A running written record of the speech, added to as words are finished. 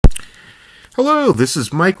Hello, this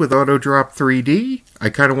is Mike with AutoDrop 3D. I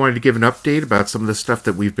kind of wanted to give an update about some of the stuff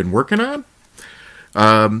that we've been working on.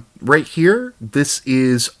 Right here, this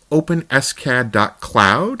is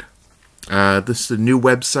OpenSCAD.cloud. This is a new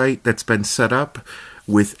website that's been set up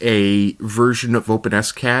with a version of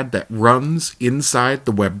OpenSCAD that runs inside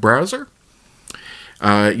the web browser.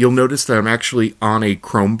 You'll notice that I'm actually on a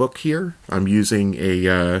Chromebook here. I'm using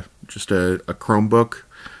just a Chromebook.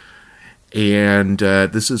 And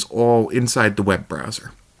this is all inside the web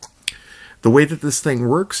browser. The way that this thing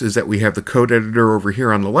works is that we have the code editor over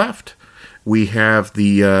here on the left, we have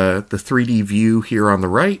the 3D view here on the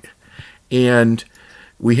right, and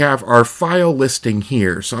we have our file listing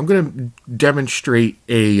here. So I'm going to demonstrate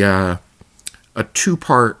a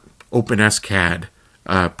two-part OpenSCAD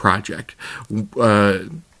project.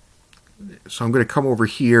 So I'm going to come over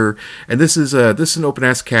here, and this is an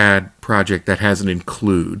OpenSCAD project that has an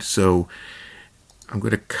include. So I'm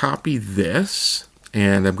going to copy this,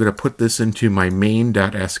 and I'm going to put this into my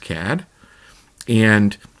main.scad,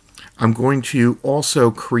 and I'm going to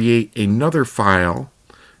also create another file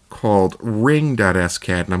called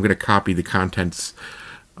ring.scad, and I'm going to copy the contents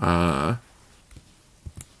for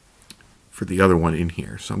the other one in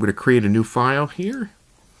here. So I'm going to create a new file here.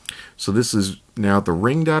 So this is now the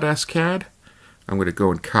ring.scad. I'm going to go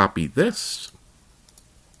and copy this,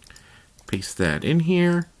 paste that in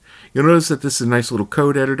here. You'll notice that this is a nice little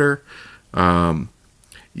code editor.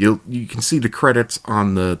 You can see the credits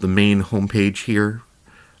on the main homepage here.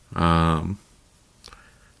 So I'm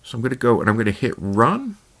going to go and I'm going to hit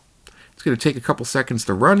run. It's going to take a couple seconds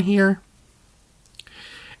to run here.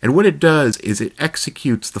 And what it does is it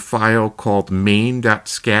executes the file called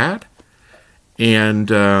main.scad,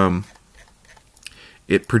 and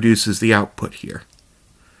it produces the output here.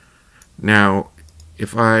 Now,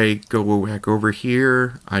 if I go back over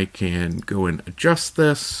here, I can go and adjust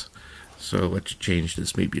this. So let's change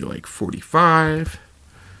this maybe to like 45.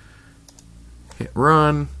 Hit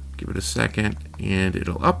run, give it a second, and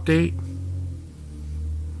it'll update.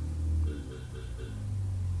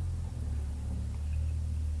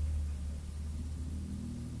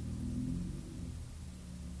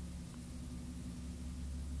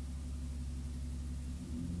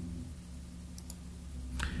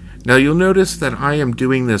 Now you'll notice that I am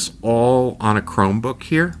doing this all on a Chromebook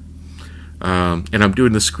here, and I'm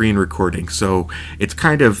doing the screen recording, so it's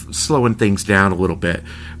kind of slowing things down a little bit.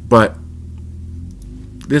 But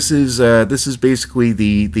this is basically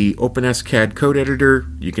the OpenSCAD code editor.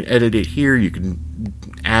 You can edit it here. You can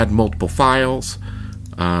add multiple files,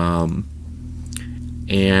 and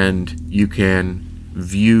you can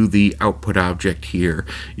view the output object here.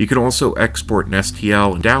 You can also export an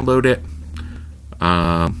STL and download it.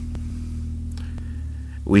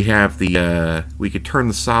 We have we could turn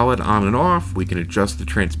the solid on and off. We can adjust the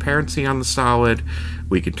transparency on the solid.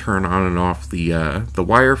 We can turn on and off the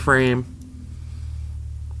wireframe.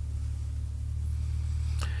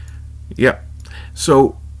 Yep.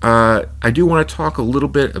 So I do want to talk a little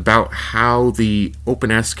bit about how the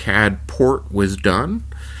OpenSCAD port was done.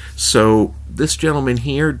 So this gentleman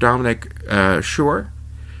here, Dominic Shore,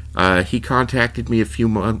 he contacted me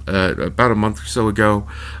about a month or so ago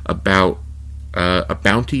about a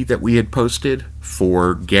bounty that we had posted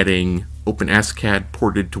for getting OpenSCAD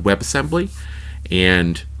ported to WebAssembly,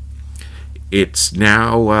 and it's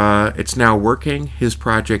now working. His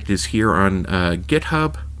project is here on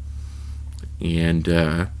GitHub,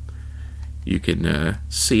 and you can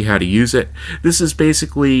see how to use it. This is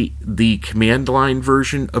basically the command line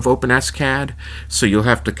version of OpenSCAD, so you'll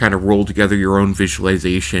have to kind of roll together your own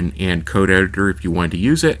visualization and code editor if you want to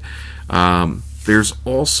use it. There's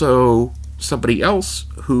also somebody else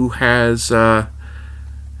who has done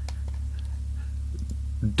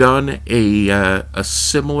a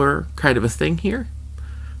similar kind of a thing here,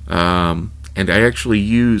 and I actually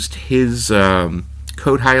used his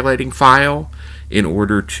code highlighting file in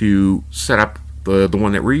order to set up the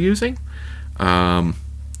one that we're using, and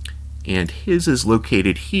his is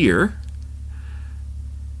located here,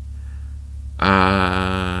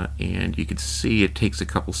 and you can see it takes a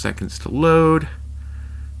couple seconds to load.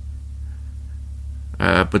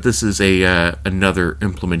 But this is another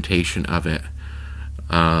implementation of it.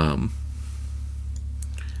 But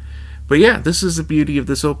yeah, this is the beauty of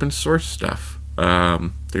this open source stuff.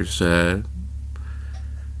 It's a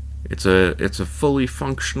fully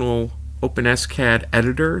functional OpenSCAD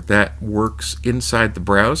editor that works inside the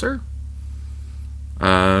browser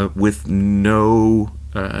with no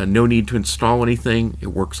need to install anything. It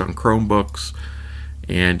works on Chromebooks,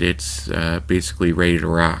 and it's basically ready to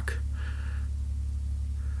rock.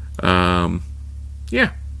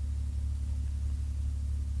 Yeah,